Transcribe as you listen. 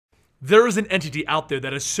There is an entity out there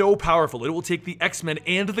that is so powerful it will take the X-Men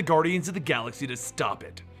and the Guardians of the Galaxy to stop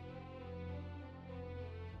it.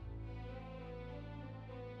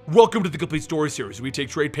 Welcome to the Complete Story Series. We take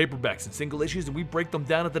trade paperbacks and single issues and we break them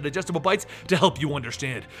down into digestible bites to help you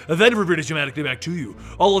understand. And then revert it dramatically back to you.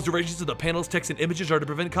 All alterations of the panels, text, and images are to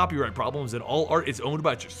prevent copyright problems, and all art is owned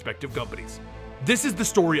by its respective companies. This is the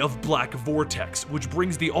story of Black Vortex, which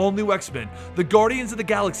brings the all-new X-Men, the Guardians of the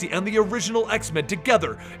Galaxy, and the original X-Men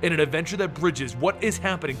together in an adventure that bridges what is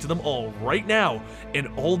happening to them all right now in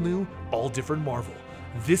all-new, all-different Marvel.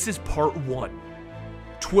 This is part 1.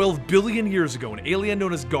 12 billion years ago, an alien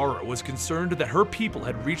known as Gara was concerned that her people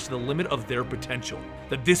had reached the limit of their potential,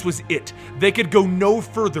 that this was it, they could go no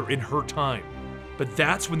further in her time. But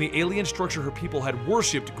that's when the alien structure her people had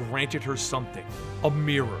worshipped granted her something, a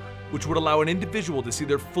mirror, which would allow an individual to see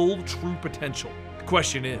their full, true potential. The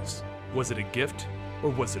question is, was it a gift or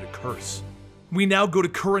was it a curse? We now go to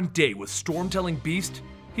current day with Storm telling Beast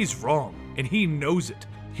he's wrong, and he knows it.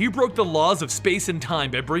 He broke the laws of space and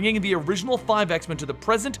time by bringing the original 5 X-Men to the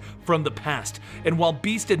present from the past, and while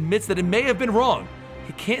Beast admits that it may have been wrong,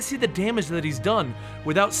 he can't see the damage that he's done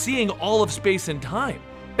without seeing all of space and time.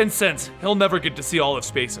 And since he'll never get to see all of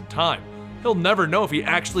space and time, he'll never know if he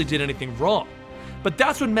actually did anything wrong. But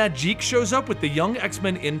that's when Magique shows up with the young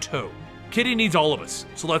X-Men in tow. Kitty needs all of us,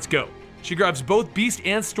 so let's go. She grabs both Beast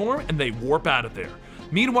and Storm and they warp out of there.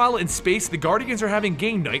 Meanwhile, in space, the Guardians are having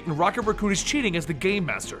game night and Rocket Raccoon is cheating as the game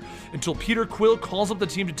master until Peter Quill calls up the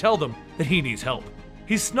team to tell them that he needs help.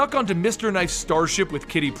 He snuck onto Mr. Knife's starship with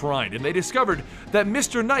Kitty Pryde, and they discovered that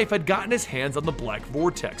Mr. Knife had gotten his hands on the Black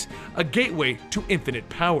Vortex, a gateway to infinite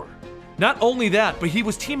power. Not only that, but he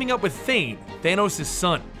was teaming up with Thane, Thanos'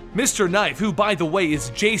 son. Mr. Knife, who by the way is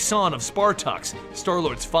Jason of Spartox,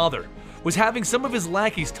 Star-Lord's father, was having some of his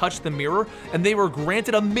lackeys touch the mirror, and they were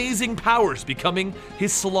granted amazing powers, becoming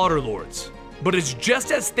his Slaughter Lords. But it's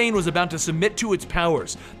just as Thane was about to submit to its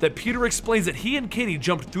powers that Peter explains that he and Kitty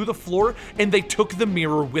jumped through the floor and they took the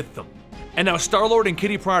mirror with them. And now Star-Lord and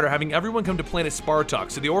Kitty Pryde are having everyone come to planet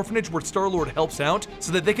Spartox, to the orphanage where Star-Lord helps out,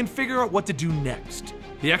 so that they can figure out what to do next.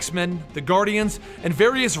 The X-Men, the Guardians, and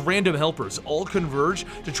various random helpers all converge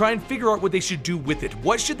to try and figure out what they should do with it.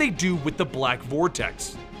 What should they do with the Black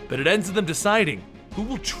Vortex? But it ends with them deciding who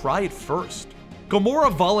will try it first.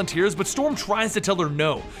 Gamora volunteers, but Storm tries to tell her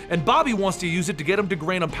no, and Bobby wants to use it to get him to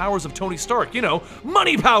grant him powers of Tony Stark, you know,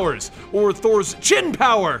 money powers, or Thor's chin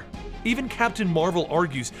power. Even Captain Marvel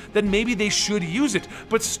argues that maybe they should use it,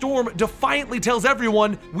 but Storm defiantly tells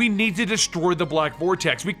everyone we need to destroy the Black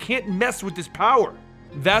Vortex. We can't mess with this power.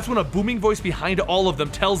 That's when a booming voice behind all of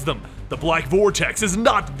them tells them the Black Vortex is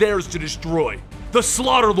not theirs to destroy. The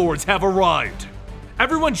Slaughter Lords have arrived.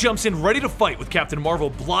 Everyone jumps in ready to fight, with Captain Marvel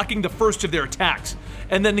blocking the first of their attacks,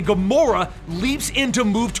 and then Gamora leaps in to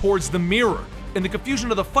move towards the mirror. In the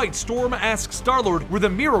confusion of the fight, Storm asks Star-Lord where the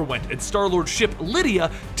mirror went, and Star-Lord's ship,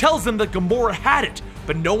 Lydia, tells them that Gamora had it,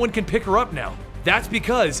 but no one can pick her up now. That's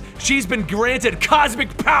because she's been granted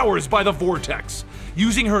cosmic powers by the Vortex.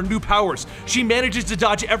 Using her new powers, she manages to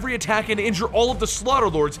dodge every attack and injure all of the Slaughter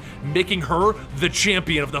Lords, making her the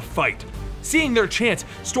champion of the fight. Seeing their chance,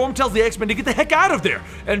 Storm tells the X-Men to get the heck out of there,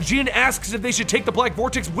 and Jean asks if they should take the Black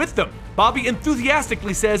Vortex with them. Bobby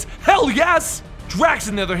enthusiastically says, hell yes! Drax,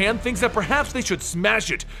 on the other hand, thinks that perhaps they should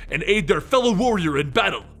smash it and aid their fellow warrior in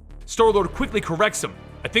battle. Star-Lord quickly corrects him.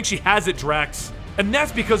 I think she has it, Drax. And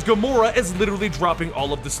that's because Gamora is literally dropping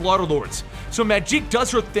all of the Slaughter Lords. So Magique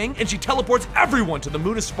does her thing and she teleports everyone to the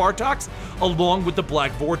moon of Spartox along with the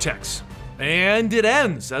Black Vortex. And it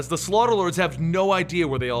ends as the Slaughter Lords have no idea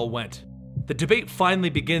where they all went. The debate finally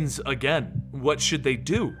begins again. What should they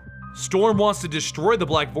do? Storm wants to destroy the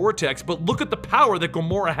Black Vortex, but look at the power that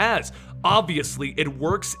Gamora has. Obviously, it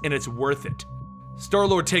works and it's worth it.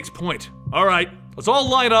 Star-Lord takes point. All right, let's all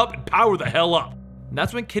line up and power the hell up. And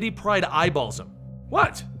that's when Kitty Pryde eyeballs him.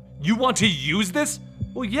 What? You want to use this?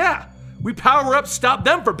 Well, yeah. We power up, stop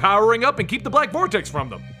them from powering up, and keep the Black Vortex from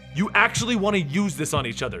them. You actually want to use this on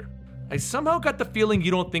each other. I somehow got the feeling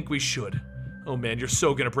you don't think we should. Oh man, you're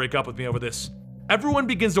so gonna break up with me over this. Everyone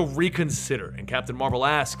begins to reconsider, and Captain Marvel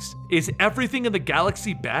asks, is everything in the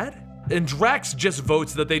galaxy bad? And Drax just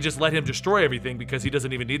votes that they just let him destroy everything because he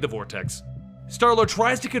doesn't even need the Vortex. Star-Lord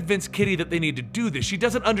tries to convince Kitty that they need to do this. She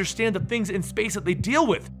doesn't understand the things in space that they deal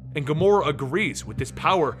with. And Gamora agrees. With this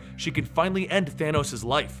power, she can finally end Thanos'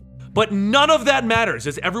 life. But none of that matters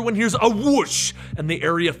as everyone hears a whoosh and the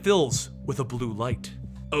area fills with a blue light.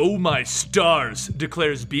 Oh my stars,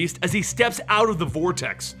 declares Beast as he steps out of the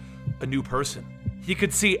Vortex. A new person. He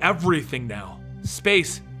could see everything now.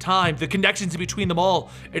 Space, time, the connections between them all,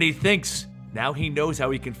 and he thinks, Now he knows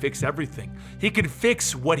how he can fix everything. He can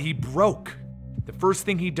fix what he broke. The first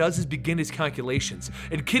thing he does is begin his calculations,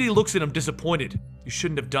 and Kitty looks at him disappointed. You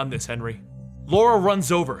shouldn't have done this, Henry. Laura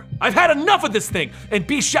runs over. I've had enough of this thing! And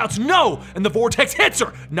Beast shouts no, and the Vortex hits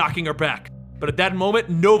her, knocking her back. But at that moment,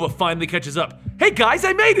 Nova finally catches up. Hey guys,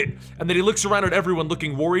 I made it! And then he looks around at everyone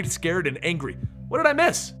looking worried, scared, and angry. What did I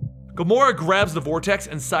miss? Gamora grabs the Vortex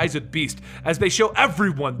and sides with Beast as they show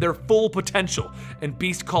everyone their full potential, and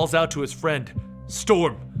Beast calls out to his friend,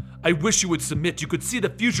 Storm, I wish you would submit. You could see the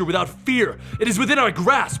future without fear. It is within our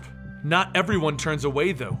grasp. Not everyone turns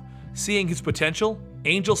away though. Seeing his potential,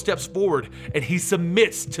 Angel steps forward and he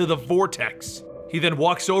submits to the Vortex. He then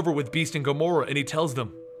walks over with Beast and Gamora and he tells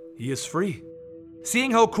them he is free.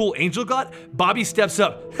 Seeing how cool Angel got, Bobby steps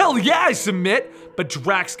up. Hell yeah, I submit! But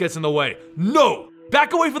Drax gets in the way. No!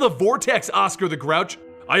 Back away from the Vortex, Oscar the Grouch.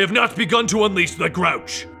 I have not begun to unleash the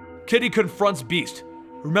Grouch. Kitty confronts Beast.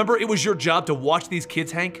 Remember, it was your job to watch these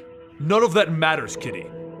kids, Hank? None of that matters, Kitty.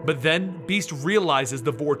 But then, Beast realizes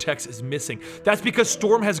the Vortex is missing. That's because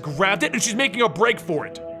Storm has grabbed it and she's making a break for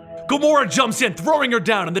it. Gamora jumps in, throwing her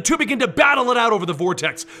down, and the two begin to battle it out over the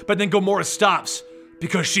Vortex. But then Gamora stops,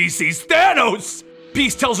 because she sees Thanos!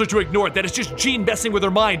 Beast tells her to ignore it, that it's just Jean messing with her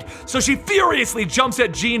mind, so she furiously jumps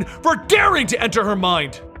at Jean for daring to enter her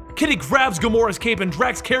mind. Kitty grabs Gamora's cape and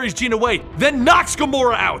Drax carries Jean away, then knocks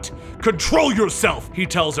Gamora out. Control yourself, he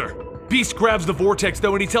tells her. Beast grabs the Vortex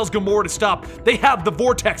though and he tells Gamora to stop. They have the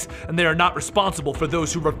Vortex and they are not responsible for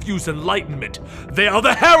those who refuse enlightenment. They are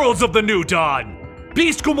the heralds of the new dawn.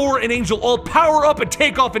 Beast, Gamora, and Angel all power up and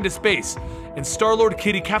take off into space. And Star-Lord,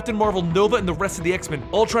 Kitty, Captain Marvel, Nova, and the rest of the X-Men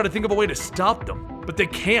all try to think of a way to stop them. But they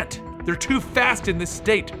can't. They're too fast in this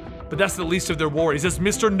state. But that's the least of their worries as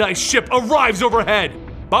Mr. Nice ship arrives overhead.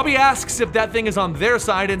 Bobby asks if that thing is on their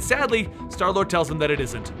side, and sadly, Star-Lord tells him that it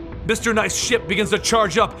isn't. Mr. Nice ship begins to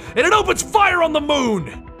charge up, and it opens fire on the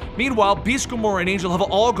moon! Meanwhile, Beast, Gamora, and Angel have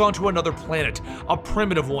all gone to another planet, a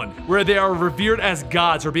primitive one, where they are revered as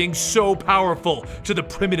gods for being so powerful to the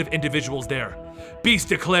primitive individuals there. Beast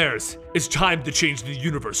declares, it's time to change the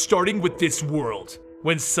universe, starting with this world.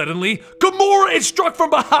 When suddenly, Gamora is struck from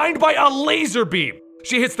behind by a laser beam.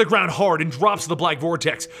 She hits the ground hard and drops the Black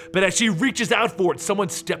Vortex, but as she reaches out for it, someone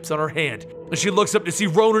steps on her hand, and she looks up to see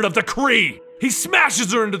Ronan of the Kree. He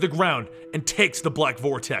smashes her into the ground and takes the Black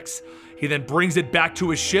Vortex. He then brings it back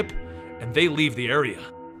to his ship, and they leave the area.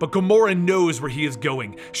 But Gamora knows where he is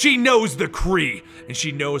going. She knows the Kree, and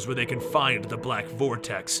she knows where they can find the Black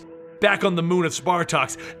Vortex. Back on the moon of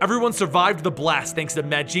Spartox, everyone survived the blast thanks to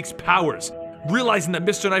Magik's powers. Realizing that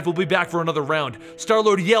Mr. Knife will be back for another round,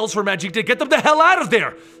 Star-Lord yells for Magik to get them the hell out of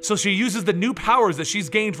there! So she uses the new powers that she's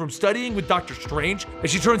gained from studying with Doctor Strange, and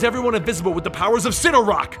she turns everyone invisible with the powers of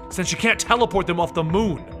Cinerock, since she can't teleport them off the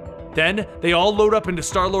moon. Then, they all load up into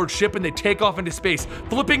Star-Lord's ship and they take off into space,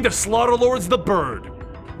 flipping to Slaughterlord's the Bird.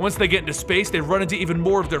 Once they get into space, they run into even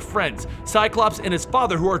more of their friends, Cyclops and his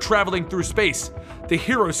father, who are traveling through space. The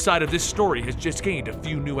hero's side of this story has just gained a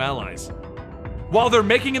few new allies. While they're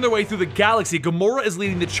making their way through the galaxy, Gamora is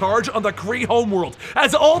leading the charge on the Kree homeworld,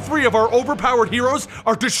 as all three of our overpowered heroes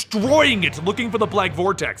are destroying it, looking for the Black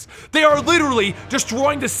Vortex. They are literally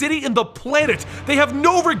destroying the city and the planet. They have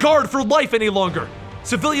no regard for life any longer.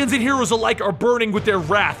 Civilians and heroes alike are burning with their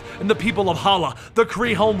wrath, and the people of Hala, the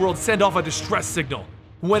Kree homeworld, send off a distress signal.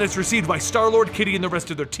 When it's received by Star-Lord, Kitty, and the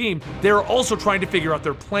rest of their team, they are also trying to figure out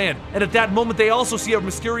their plan. And at that moment, they also see a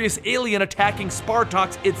mysterious alien attacking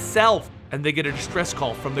Spartox itself, and they get a distress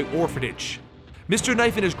call from the orphanage. Mr.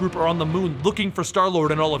 Knife and his group are on the moon looking for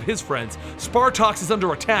Star-Lord and all of his friends. Spartox is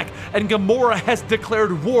under attack, and Gamora has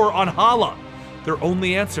declared war on Hala. Their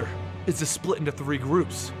only answer is to split into 3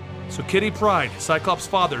 groups. So Kitty Pryde, Cyclops'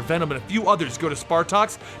 father, Venom, and a few others go to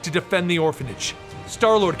Spartox to defend the orphanage.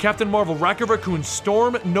 Star-Lord, Captain Marvel, Rocket Raccoon,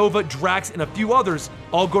 Storm, Nova, Drax, and a few others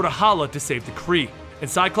all go to Hala to save the Kree. And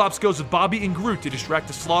Cyclops goes with Bobby and Groot to distract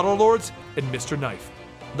the Slaughterlords and Mr. Knife.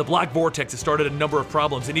 The Black Vortex has started a number of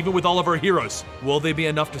problems, and even with all of our heroes, will they be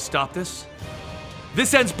enough to stop this?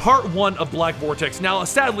 This ends part 1 of Black Vortex. Now,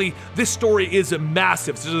 sadly, this story is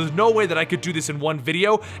massive, so there's no way that I could do this in one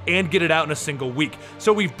video and get it out in a single week.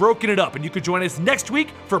 So we've broken it up, and you could join us next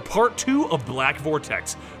week for part 2 of Black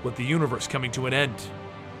Vortex, with the universe coming to an end.